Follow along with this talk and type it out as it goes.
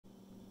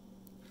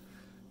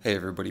Hey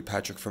everybody,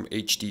 Patrick from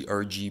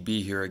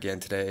hdRGB here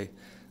again today.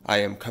 I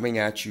am coming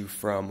at you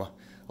from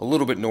a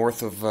little bit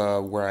north of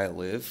where I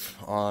live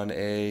on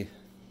a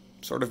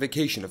sort of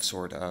vacation of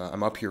sort.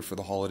 I'm up here for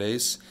the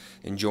holidays,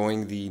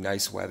 enjoying the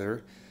nice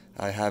weather.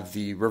 I have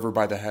the river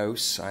by the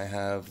house. I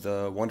have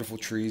the wonderful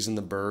trees and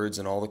the birds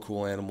and all the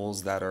cool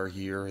animals that are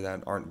here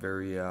that aren't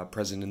very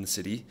present in the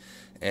city.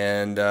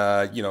 And,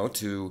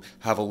 to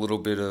have a little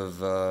bit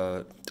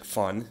of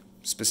fun,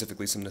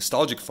 specifically some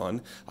nostalgic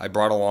fun, I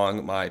brought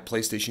along my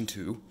PlayStation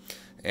 2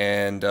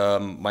 and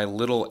my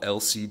little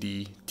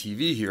LCD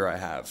TV here I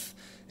have.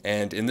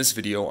 And in this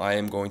video, I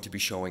am going to be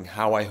showing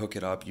how I hook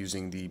it up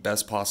using the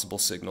best possible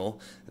signal,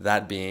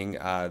 that being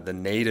the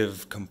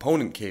native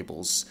component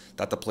cables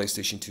that the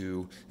PlayStation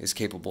 2 is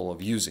capable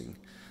of using.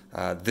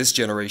 That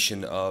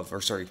generation of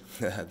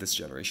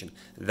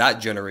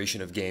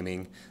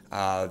gaming,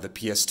 the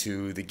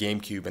PS2, the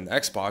GameCube, and the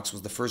Xbox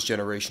was the first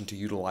generation to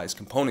utilize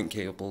component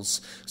cables,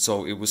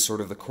 so it was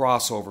sort of the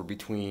crossover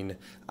between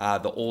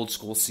the old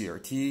school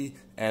CRT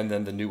and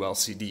then the new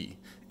LCD.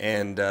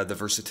 And the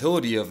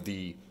versatility of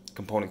the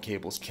component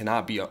cables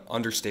cannot be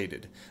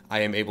understated.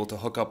 I am able to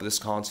hook up this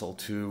console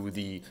to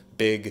the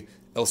big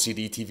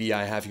LCD TV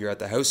I have here at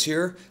the house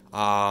here,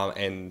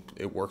 and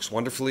it works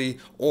wonderfully,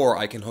 or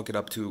I can hook it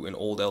up to an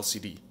old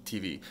LCD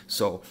TV.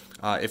 So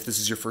if this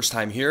is your first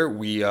time here,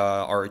 we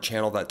are a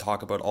channel that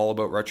talk all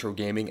about retro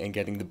gaming and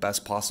getting the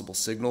best possible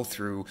signal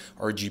through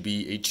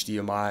RGB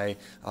HDMI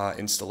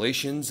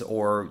installations,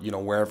 or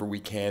wherever we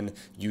can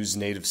use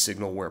native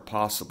signal where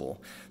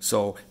possible.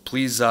 So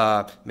please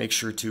make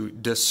sure to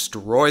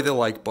destroy the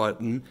like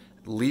button.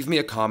 Leave me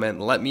a comment,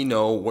 let me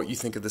know what you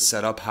think of the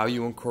setup, how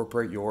you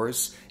incorporate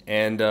yours,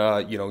 and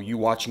you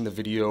watching the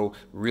video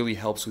really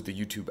helps with the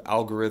YouTube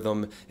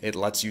algorithm. It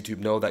lets YouTube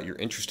know that you're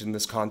interested in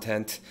this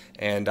content,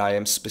 and I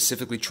am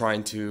specifically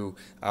trying to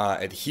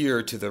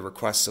adhere to the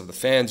requests of the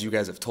fans. You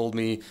guys have told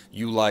me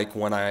you like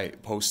when I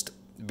post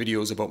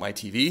videos about my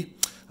TV.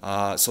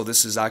 So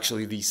this is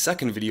actually the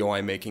second video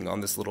I'm making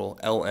on this little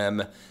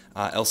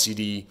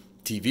LCD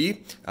TV.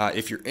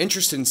 If you're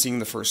interested in seeing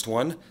the first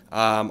one,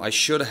 I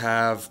should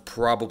have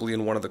probably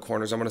in one of the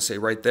corners, I'm going to say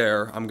right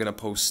there, I'm going to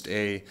post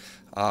a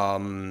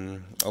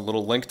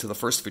little link to the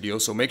first video,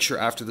 so make sure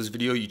after this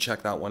video you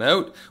check that one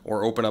out,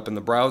 or open up in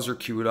the browser,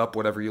 queue it up,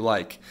 whatever you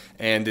like.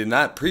 And in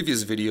that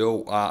previous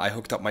video, I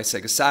hooked up my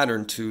Sega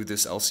Saturn to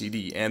this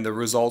LCD, and the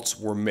results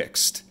were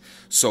mixed.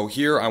 So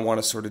here I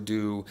want to sort of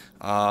do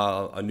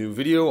a new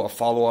video, a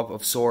follow-up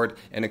of sort,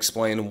 and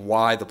explain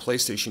why the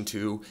PlayStation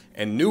 2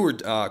 and newer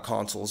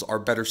consoles are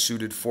better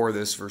suited for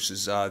this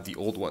versus the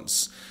old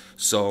ones.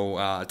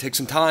 So take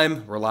some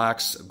time,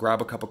 relax,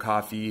 grab a cup of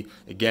coffee,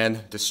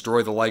 again,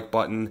 destroy the like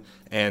button,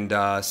 and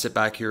sit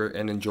back here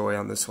and enjoy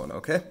on this one,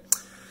 okay?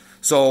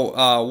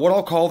 So what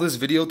I'll call this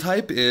video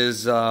type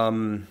is...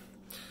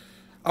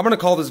 I'm going to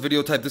call this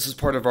video type, this is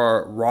part of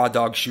our Raw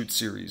Dog Shoot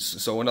series.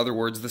 So in other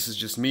words, this is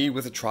just me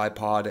with a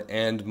tripod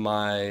and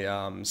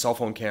my cell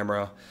phone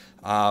camera,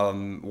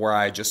 where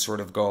I just sort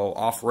of go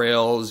off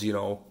rails,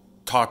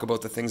 talk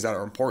about the things that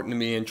are important to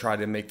me and try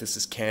to make this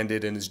as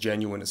candid and as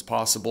genuine as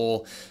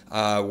possible,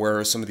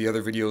 where some of the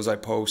other videos I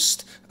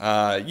post,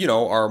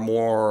 are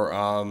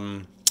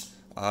more...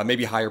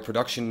 maybe higher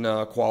production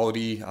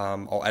quality.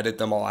 I'll edit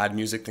them, I'll add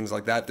music, things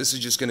like that. This is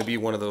just going to be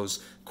one of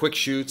those quick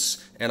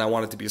shoots, and I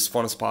want it to be as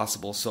fun as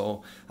possible.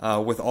 So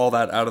with all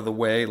that out of the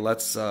way,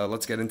 let's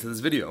get into this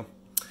video.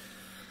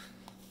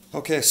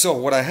 Okay, so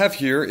what I have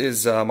here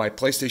is my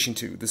PlayStation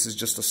 2. This is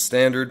just a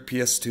standard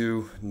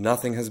PS2.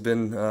 Nothing has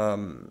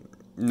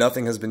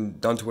been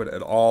done to it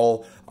at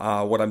all.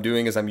 What I'm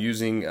doing is I'm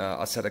using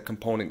a set of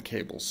component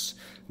cables.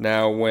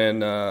 Now, when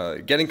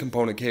getting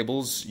component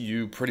cables,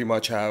 you pretty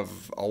much have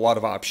a lot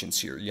of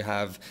options here. You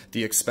have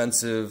the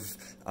expensive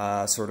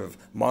sort of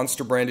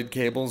monster branded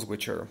cables,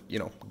 which are,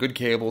 good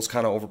cables,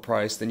 kind of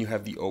overpriced. Then you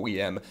have the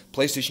OEM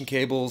PlayStation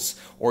cables,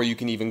 or you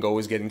can even go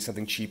as getting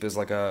something cheap as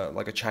like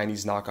a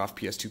Chinese knockoff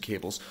PS2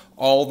 cables.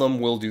 All of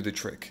them will do the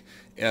trick.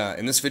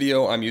 In this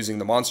video, I'm using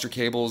the monster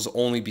cables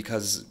only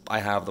because I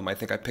have them. I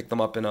think I picked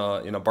them up in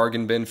a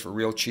bargain bin for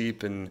real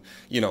cheap. And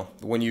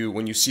when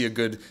you see a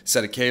good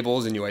set of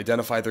cables and you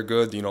identify they're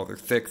good, they're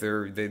thick,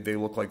 they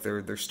look like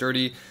they're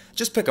sturdy,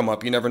 just pick them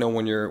up. You never know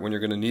when you're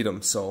going to need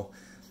them. So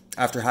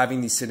after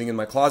having these sitting in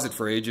my closet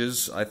for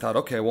ages, I thought,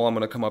 okay, well, I'm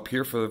going to come up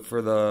here for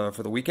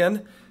the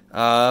weekend.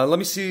 Let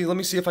me see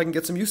if I can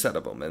get some use out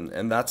of them.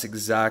 And that's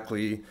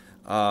exactly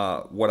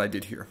what I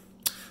did here.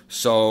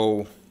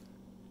 So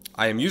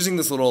I am using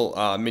this little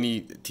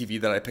mini TV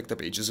that I picked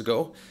up ages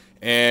ago,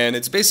 and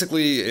it's a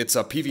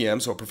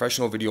PVM, so a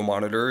professional video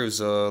monitor. It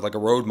was like a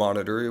Rode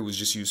monitor. It was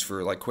just used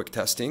for like quick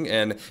testing,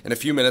 and in a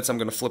few minutes I'm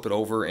going to flip it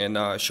over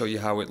and show you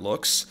how it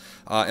looks.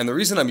 And the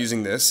reason I'm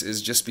using this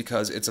is just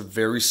because it's a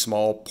very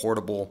small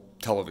portable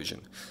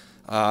television.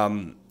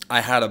 I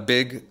had a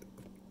big,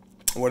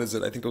 I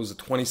think it was a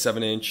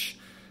 27-inch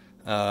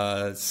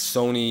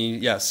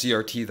Sony, yeah,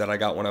 CRT that I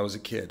got when I was a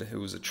kid. It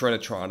was a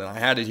Trinitron, and I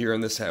had it here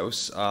in this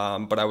house,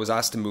 but I was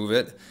asked to move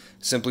it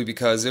simply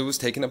because it was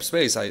taking up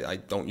space. I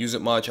don't use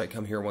it much. I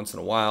come here once in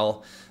a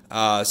while,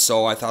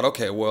 so I thought,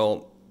 okay,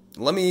 well,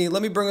 let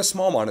me bring a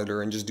small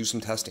monitor and just do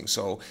some testing.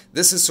 So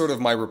this is sort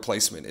of my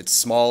replacement. It's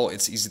small,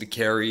 it's easy to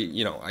carry.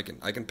 You know, I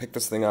can pick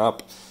this thing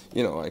up.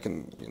 You know, I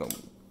can, you know,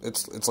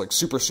 it's like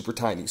super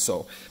tiny.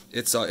 So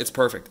it's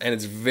perfect, and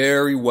it's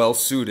very well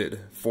suited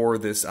for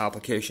this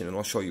application, and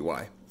I'll show you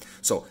why.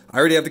 So I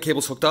already have the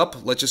cables hooked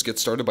up. Let's just get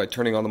started by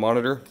turning on the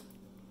monitor.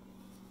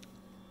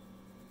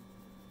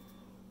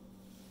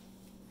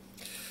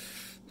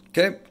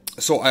 Okay,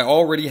 so I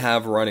already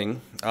have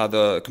running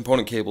the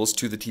component cables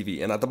to the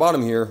TV, and at the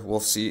bottom here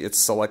we'll see it's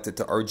selected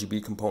to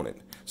RGB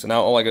component. So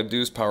now all I gotta do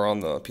is power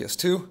on the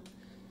PS2.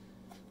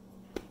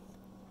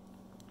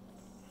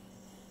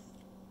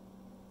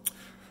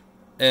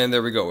 And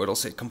there we go, it'll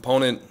say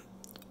component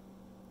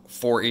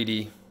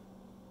 480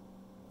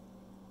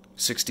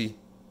 60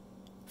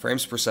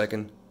 frames per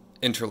second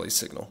interlace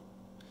signal.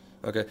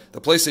 Okay, the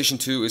PlayStation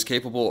 2 is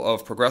capable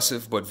of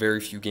progressive, but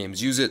very few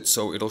games use it,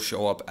 so it'll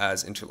show up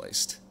as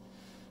interlaced.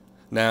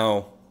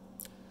 Now,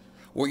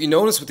 what you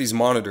notice with these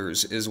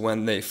monitors is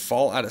when they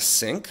fall out of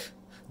sync,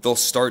 they'll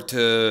start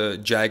to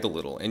jag a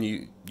little, and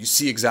you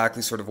see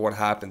exactly sort of what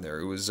happened there.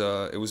 It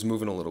was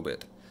moving a little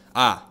bit.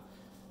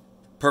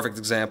 Perfect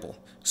example.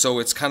 So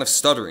it's kind of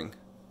stuttering,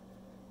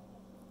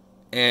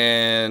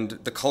 and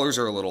the colors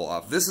are a little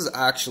off. This is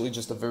actually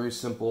just a very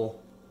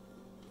simple.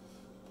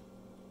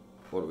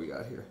 What do we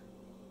got here?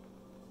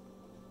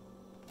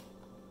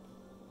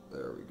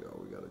 There we go.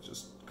 We gotta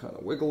just kind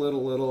of wiggle it a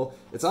little.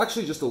 It's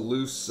actually just a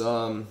loose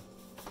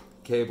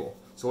cable.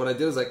 So what I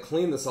did is I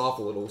cleaned this off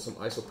a little with some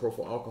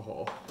isopropyl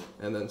alcohol,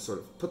 and then sort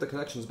of put the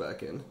connections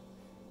back in,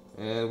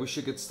 and we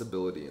should get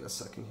stability in a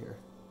second here.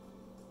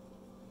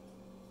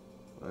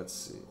 Let's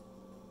see.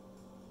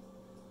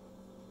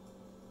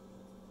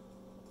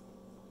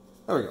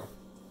 There we go.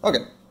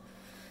 Okay.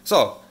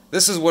 So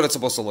this is what it's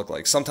supposed to look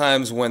like.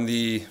 Sometimes when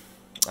the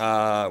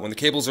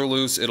cables are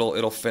loose, it'll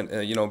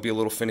you know, be a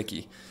little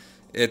finicky.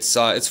 It's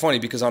funny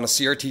because on a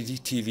CRT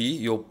TV,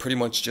 you'll pretty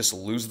much just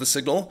lose the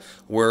signal,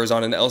 whereas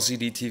on an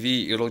LCD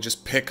TV, it'll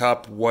just pick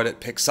up what it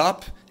picks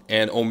up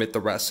and omit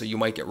the rest. So you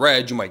might get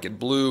red, you might get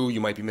blue,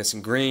 you might be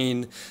missing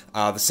green,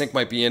 the sync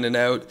might be in and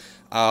out,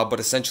 but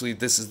essentially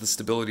this is the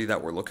stability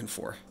that we're looking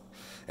for.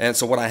 And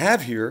so what I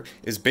have here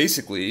is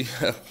basically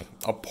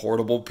a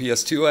portable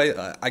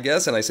PS2, I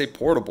guess, and I say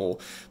portable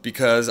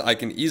because I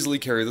can easily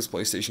carry this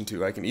PlayStation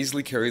 2, I can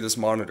easily carry this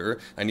monitor,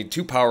 I need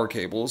 2 power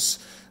cables,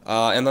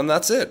 and then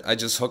that's it. I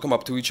just hook them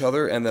up to each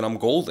other and then I'm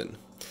golden.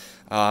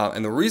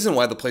 And the reason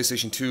why the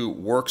PlayStation 2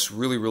 works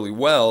really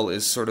well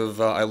is sort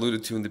of, I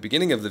alluded to in the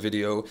beginning of the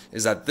video,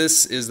 is that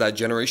this is that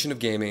generation of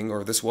gaming,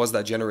 or this was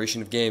that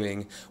generation of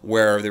gaming,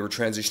 where they were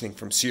transitioning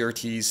from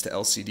CRTs to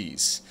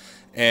LCDs.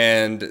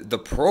 And the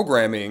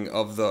programming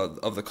of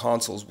the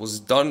consoles was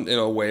done in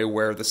a way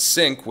where the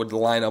sync would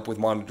line up with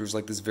monitors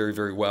like this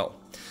very well.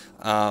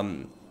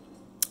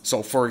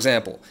 So for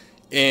example,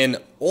 in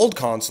old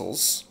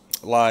consoles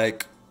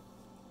like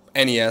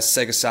NES,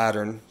 Sega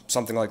Saturn,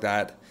 something like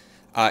that,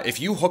 if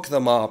you hook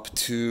them up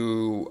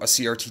to a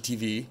CRT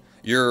TV,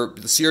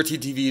 the CRT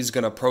TV is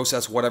going to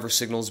process whatever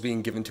signal is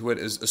being given to it,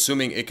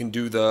 assuming it can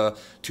do the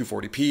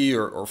 240p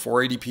or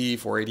 480p,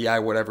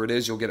 480i, whatever it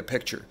is, you'll get a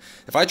picture.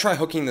 If I try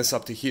hooking this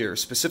up to here,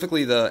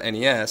 specifically the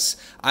NES,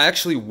 I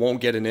actually won't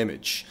get an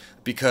image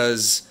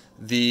because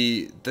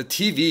the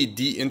TV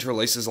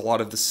de-interlaces a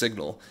lot of the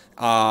signal,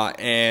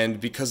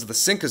 and because the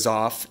sync is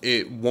off,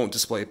 it won't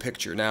display a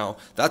picture. Now,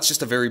 that's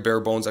just a very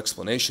bare bones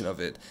explanation of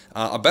it.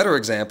 A better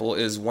example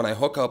is when I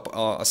hook up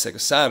a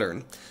Sega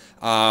Saturn,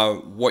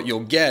 what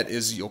you'll get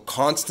is you'll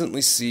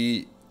constantly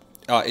see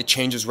it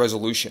changes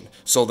resolution.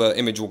 So the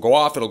image will go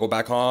off, it'll go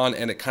back on,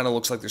 and it kind of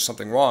looks like there's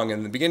something wrong. And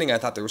in the beginning, I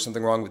thought there was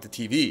something wrong with the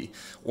TV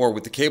or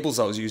with the cables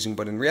I was using,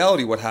 but in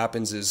reality, what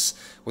happens is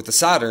with the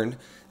Saturn,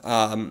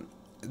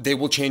 they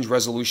will change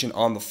resolution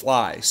on the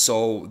fly.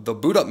 So the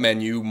boot up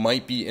menu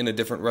might be in a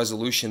different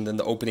resolution than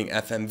the opening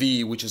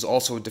FMV, which is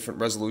also a different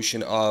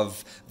resolution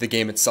of the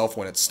game itself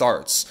when it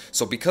starts.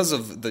 So because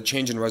of the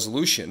change in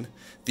resolution,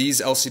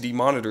 these LCD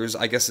monitors,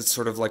 I guess it's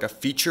sort of like a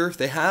feature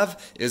they have,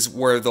 is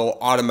where they'll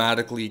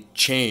automatically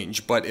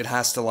change, but it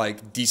has to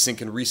like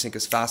desync and resync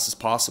as fast as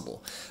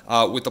possible.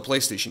 With the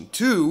PlayStation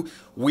 2,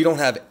 we don't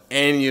have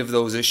any of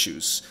those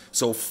issues.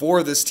 So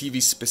for this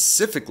TV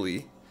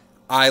specifically,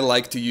 I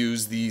like to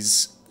use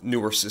these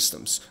newer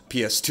systems,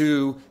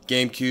 PS2,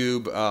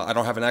 GameCube, I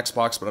don't have an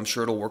Xbox, but I'm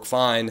sure it'll work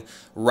fine,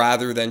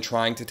 rather than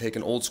trying to take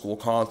an old school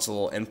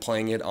console and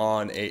playing it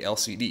on a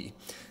LCD.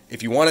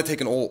 If you want to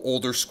take an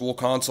older school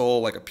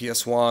console like a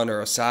PS1 or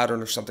a Saturn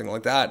or something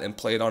like that and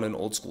play it on an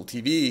old school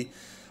TV,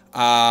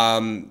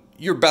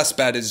 your best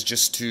bet is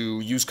just to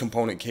use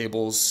component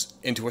cables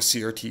into a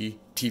CRT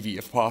TV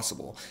if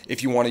possible.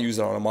 If you want to use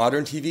it on a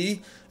modern TV,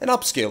 an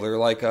upscaler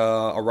like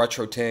a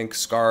RetroTink,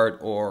 SCART,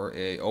 or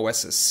a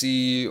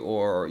OSSC,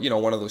 or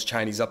one of those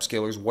Chinese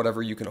upscalers,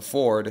 whatever you can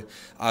afford,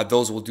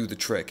 those will do the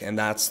trick, and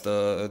that's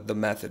the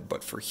method.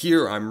 But for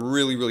here, I'm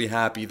really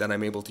happy that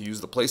I'm able to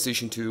use the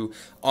PlayStation 2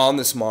 on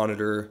this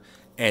monitor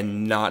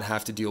and not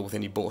have to deal with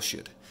any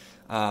bullshit.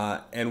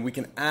 And we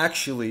can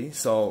actually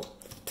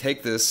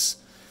take this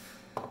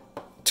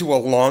to a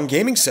long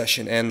gaming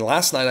session. And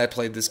last night I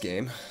played this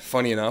game.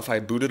 Funny enough, I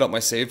booted up my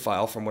save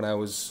file from when I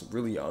was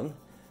really young.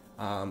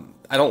 I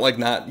don't like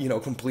not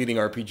completing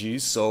RPGs,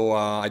 so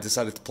I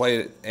decided to play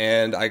it,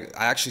 and I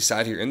actually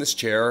sat here in this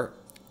chair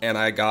and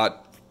I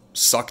got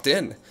sucked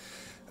in.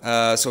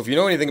 So if you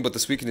know anything about the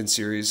Suikoden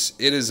series,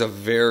 it is a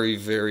very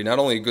not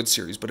only a good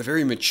series, but a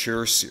very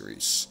mature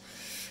series.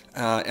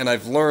 And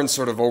I've learned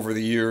sort of over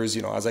the years,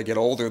 as I get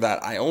older,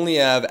 that I only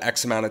have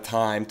X amount of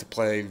time to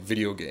play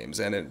video games.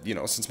 And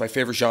since my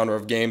favorite genre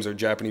of games are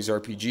Japanese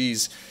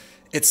RPGs,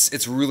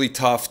 it's really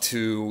tough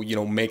to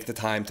make the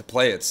time to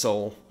play it.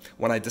 So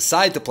when I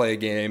decide to play a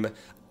game,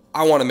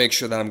 I want to make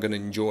sure that I'm going to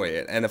enjoy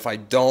it. And if I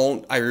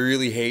don't, I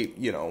really hate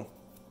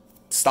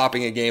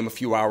stopping a game a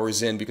few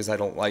hours in because I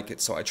don't like it.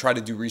 So I try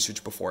to do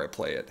research before I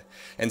play it.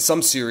 And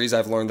some series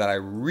I've learned that I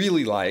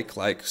really like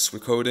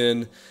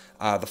Suikoden,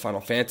 the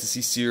Final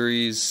Fantasy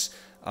series,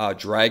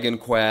 Dragon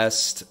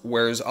Quest,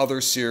 whereas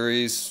other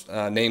series,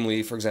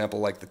 namely, for example,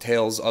 like the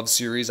Tales of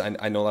series,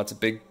 I know that's a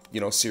big,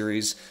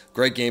 series,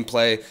 great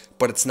gameplay,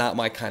 but it's not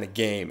my kind of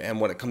game.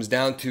 And when it comes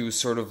down to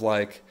sort of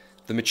like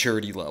the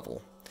maturity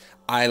level,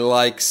 I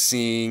like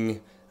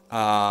seeing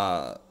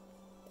people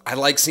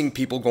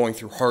going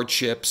through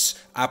hardships,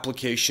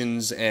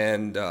 applications,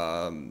 and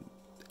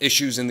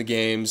issues in the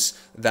games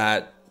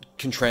that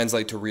can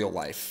translate to real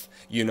life.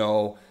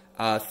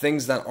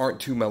 Things that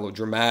aren't too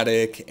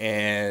melodramatic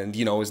and,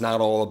 is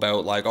not all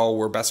about like, oh,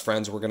 we're best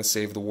friends, we're going to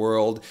save the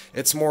world.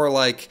 It's more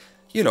like,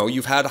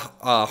 you've had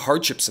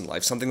hardships in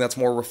life, something that's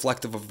more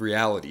reflective of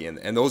reality.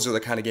 And those are the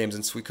kind of games,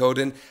 and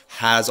Suikoden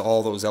has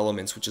all those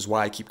elements, which is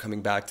why I keep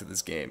coming back to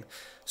this game.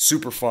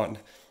 Super fun.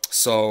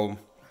 So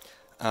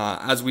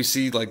as we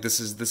see, like this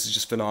is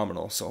just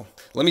phenomenal. So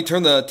let me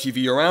turn the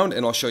TV around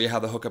and I'll show you how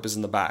the hookup is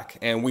in the back.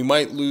 And we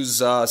might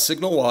lose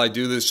signal while I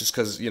do this just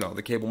because,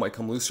 the cable might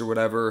come loose or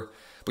whatever.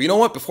 But you know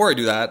what? Before I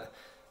do that,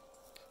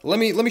 let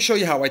me show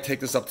you how I take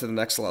this up to the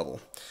next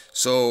level.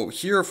 So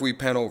here, if we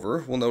pan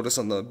over, we'll notice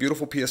on the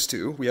beautiful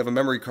PS2, we have a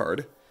memory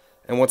card.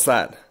 And what's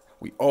that?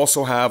 We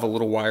also have a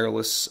little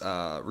wireless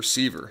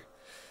receiver.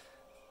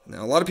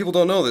 Now, a lot of people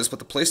don't know this, but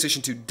the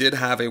PlayStation 2 did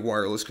have a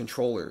wireless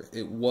controller.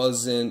 It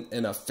wasn't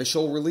an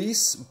official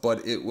release,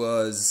 but it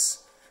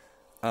was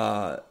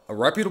a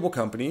reputable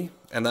company,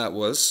 and that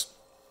was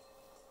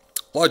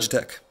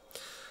Logitech.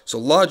 So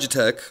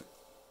Logitech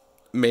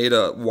made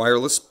a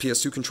wireless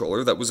PS2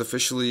 controller that was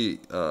officially,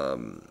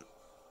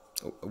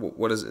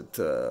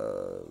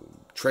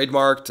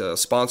 trademarked,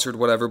 sponsored,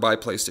 whatever, by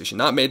PlayStation.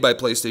 Not made by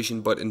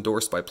PlayStation, but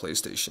endorsed by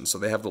PlayStation. So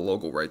they have the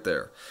logo right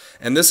there.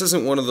 And this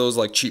isn't one of those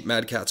like cheap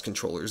Mad Catz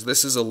controllers.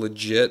 This is a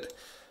legit,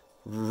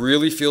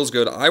 really feels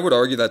good. I would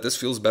argue that this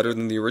feels better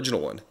than the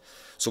original one.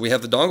 So we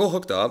have the dongle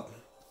hooked up,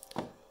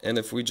 and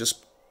if we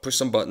just push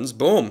some buttons,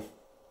 boom.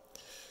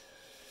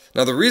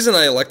 Now the reason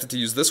I elected to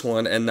use this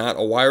one and not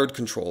a wired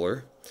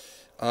controller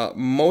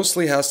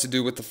mostly has to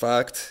do with the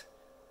fact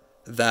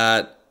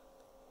that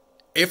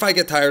if I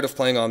get tired of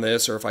playing on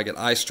this, or if I get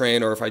eye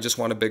strain, or if I just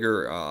want a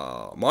bigger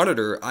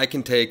monitor, I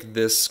can take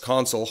this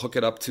console, hook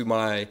it up to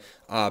my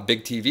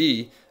big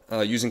TV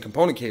using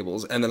component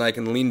cables, and then I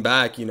can lean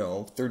back,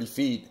 30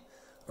 feet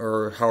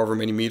or however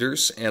many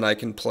meters, and I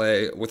can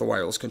play with a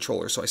wireless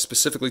controller. So I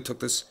specifically took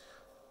this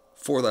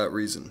for that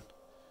reason.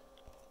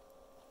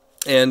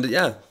 And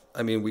yeah,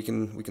 I mean, we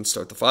can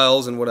start the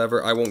files and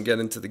whatever. I won't get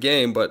into the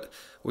game, but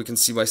we can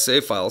see my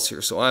save files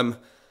here. So I'm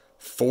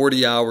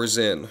 40 hours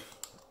in,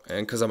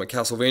 and because I'm a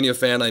Castlevania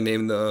fan, I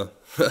named the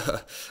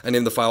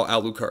file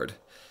Alucard.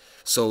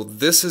 So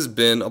this has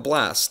been a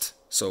blast.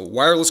 So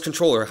wireless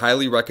controller,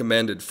 highly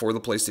recommended for the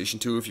PlayStation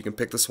 2. If you can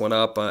pick this one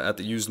up at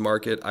the used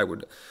market, I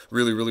would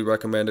really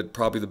recommend it.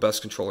 Probably the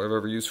best controller I've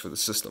ever used for the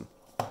system.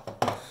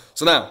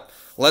 So now,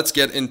 let's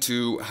get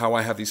into how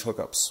I have these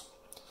hookups.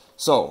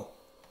 So,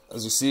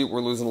 as you see,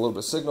 we're losing a little bit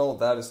of signal.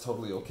 That is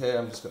totally okay.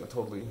 I'm just going to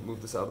totally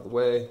move this out of the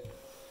way.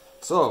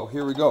 So,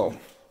 here we go.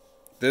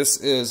 This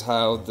is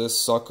how this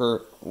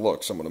sucker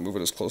looks. I'm going to move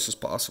it as close as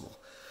possible.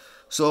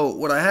 So,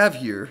 what I have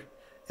here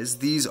is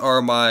these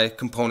are my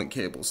component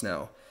cables.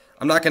 Now,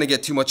 I'm not going to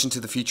get too much into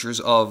the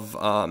features of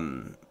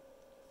the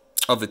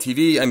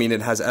TV. I mean,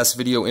 it has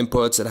S-video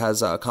inputs. It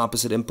has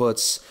composite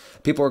inputs.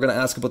 People are going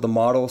to ask about the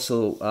model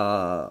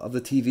of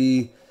the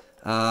TV.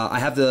 I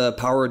have the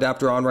power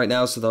adapter on right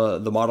now, so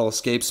the model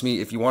escapes me.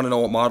 If you want to know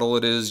what model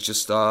it is,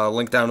 just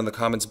link down in the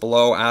comments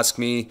below, ask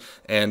me,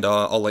 and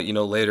I'll let you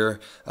know later.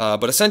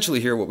 But essentially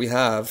here what we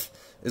have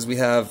is we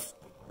have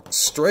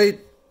straight,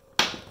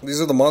 these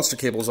are the monster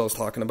cables I was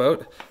talking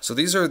about. So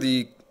these are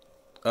the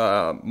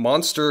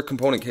monster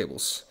component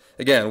cables.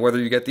 Again, whether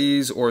you get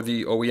these or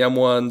the OEM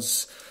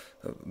ones,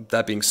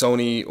 that being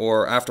Sony,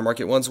 or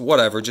aftermarket ones,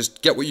 whatever,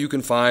 just get what you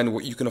can find,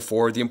 what you can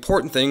afford. The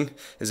important thing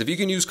is if you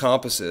can use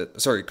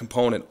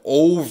component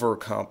over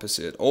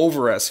composite,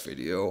 over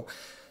S-Video,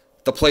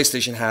 the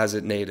PlayStation has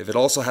it native. It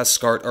also has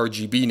SCART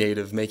RGB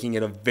native, making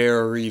it a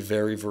very,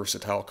 very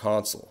versatile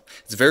console.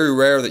 It's very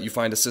rare that you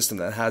find a system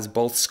that has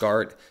both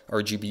SCART,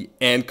 RGB,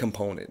 and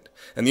component.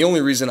 And the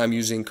only reason I'm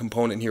using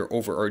component here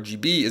over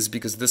RGB is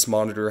because this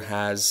monitor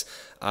has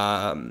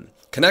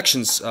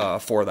connections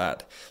for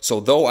that. So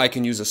though I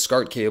can use a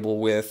SCART cable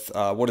with,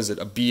 a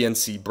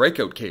BNC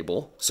breakout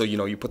cable, so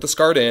you put the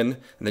SCART in,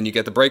 and then you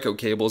get the breakout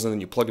cables, and then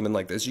you plug them in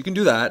like this. You can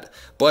do that,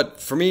 but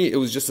for me, it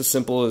was just as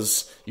simple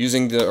as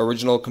using the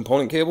original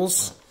component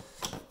cables,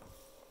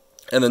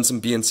 and then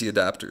some BNC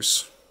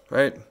adapters,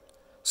 right?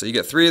 So you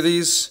get 3 of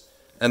these,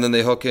 and then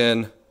they hook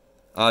in,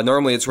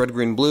 normally it's red,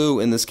 green, blue.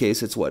 In this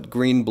case, it's what?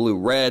 Green, blue,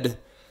 red,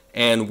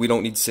 and we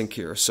don't need sync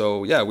here.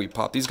 So yeah, we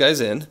pop these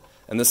guys in,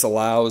 and this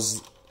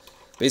allows,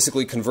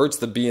 basically converts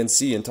the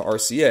BNC into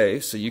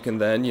RCA, so you can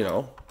then,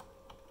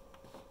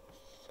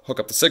 hook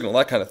up the signal,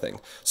 that kind of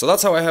thing. So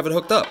that's how I have it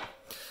hooked up.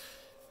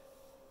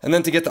 And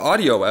then to get the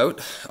audio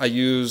out, I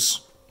use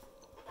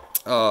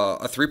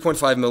a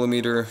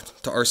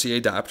 3.5mm to RCA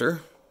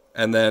adapter,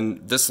 and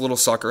then this little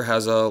sucker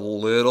has a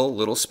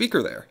little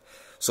speaker there.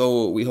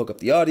 So we hook up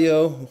the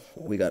audio,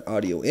 we got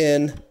audio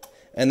in,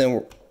 and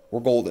then we're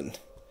golden.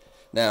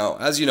 Now,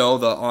 as you know,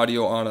 the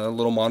audio on a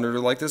little monitor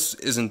like this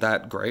isn't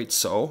that great,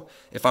 so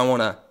if I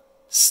want to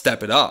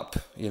step it up,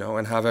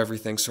 and have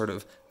everything sort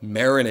of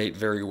marinate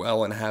very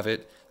well and have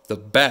it the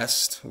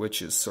best,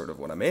 which is sort of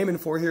what I'm aiming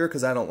for here,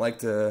 because I don't like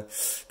to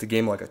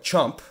game like a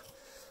chump,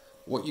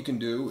 what you can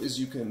do is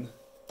you can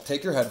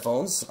take your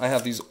headphones. I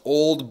have these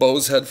old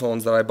Bose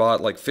headphones that I bought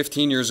like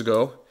 15 years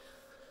ago.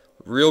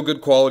 Real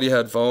good quality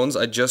headphones.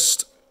 I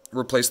just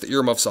replaced the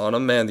earmuffs on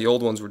them. Man, the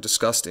old ones were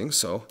disgusting,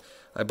 so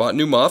I bought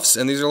new muffs,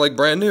 and these are like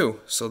brand new.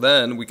 So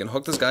then we can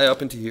hook this guy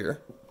up into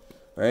here,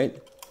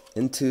 right?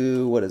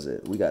 Into, what is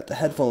it? We got the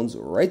headphones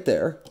right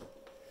there.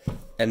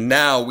 And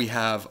now we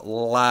have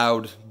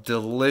loud,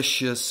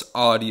 delicious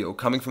audio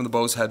coming from the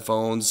Bose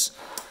headphones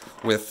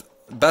with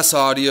best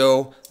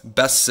audio,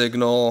 best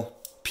signal,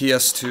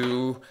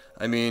 PS2.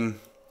 I mean,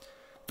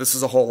 this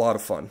is a whole lot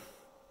of fun.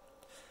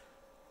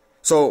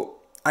 So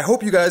I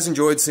hope you guys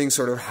enjoyed seeing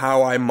sort of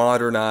how I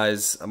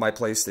modernize my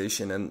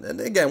PlayStation.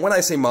 And again, when I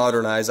say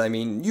modernize, I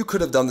mean, you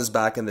could have done this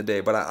back in the day,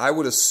 but I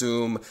would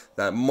assume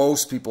that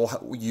most people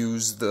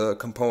use the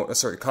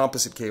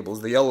composite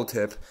cables, the yellow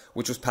tip,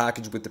 which was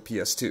packaged with the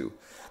PS2.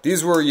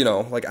 These were,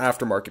 like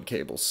aftermarket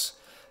cables.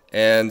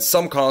 And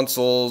some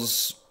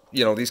consoles,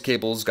 these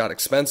cables got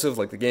expensive,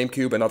 like the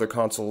GameCube, and other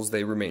consoles,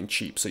 they remain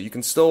cheap. So you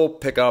can still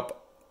pick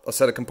up a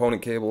set of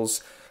component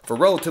cables for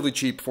relatively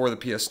cheap for the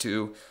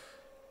PS2.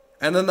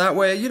 And then that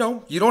way, you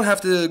don't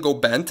have to go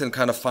bent and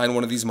kind of find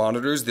one of these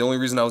monitors. The only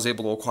reason I was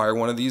able to acquire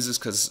one of these is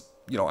because,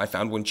 I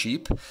found one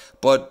cheap.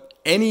 But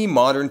any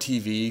modern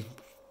TV,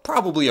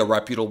 probably a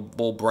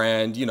reputable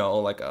brand,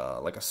 like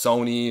a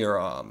Sony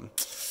or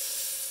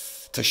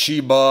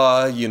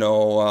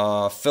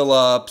Toshiba,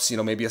 Philips,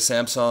 maybe a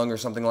Samsung or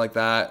something like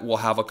that, will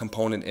have a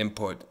component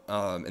input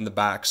in the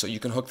back. So you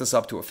can hook this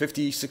up to a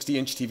 50,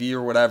 60-inch TV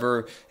or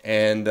whatever,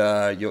 and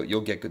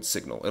you'll get good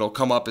signal. It'll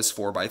come up as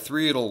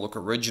 4x3, it'll look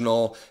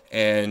original,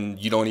 and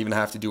you don't even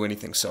have to do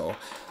anything. So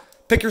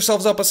pick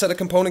yourselves up a set of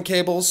component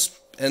cables,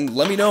 and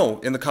let me know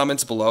in the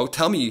comments below.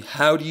 Tell me,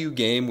 how do you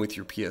game with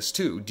your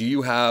PS2? Do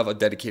you have a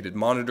dedicated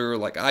monitor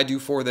like I do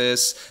for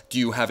this? Do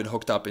you have it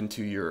hooked up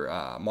into your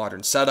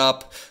modern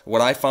setup?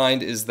 What I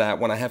find is that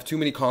when I have too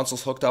many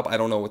consoles hooked up, I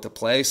don't know what to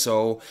play,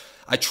 so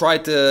I try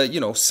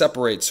to,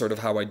 separate sort of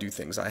how I do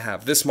things. I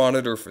have this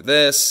monitor for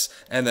this,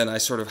 and then I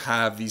sort of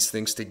have these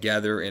things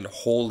together in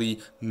holy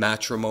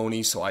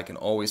matrimony, so I can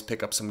always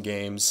pick up some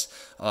games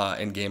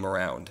and game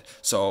around.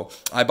 So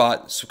I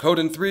bought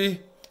Suikoden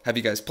 3. Have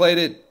you guys played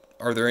it?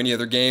 Are there any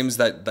other games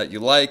that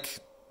you like?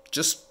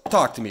 Just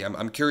talk to me.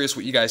 I'm curious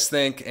what you guys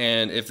think,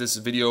 and if this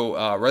video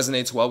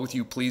resonates well with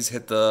you, please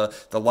hit the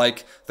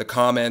like, the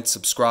comment,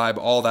 subscribe,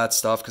 all that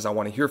stuff, because I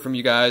want to hear from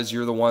you guys.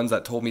 You're the ones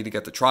that told me to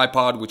get the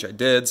tripod, which I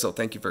did, so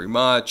thank you very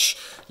much.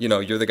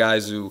 You're the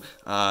guys who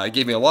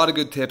gave me a lot of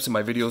good tips, and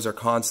my videos are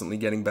constantly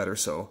getting better.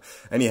 So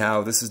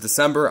anyhow, this is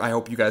December. I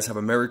hope you guys have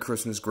a Merry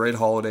Christmas, great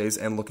holidays,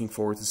 and looking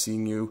forward to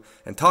seeing you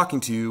and talking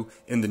to you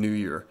in the new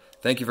year.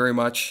 Thank you very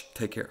much.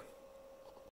 Take care.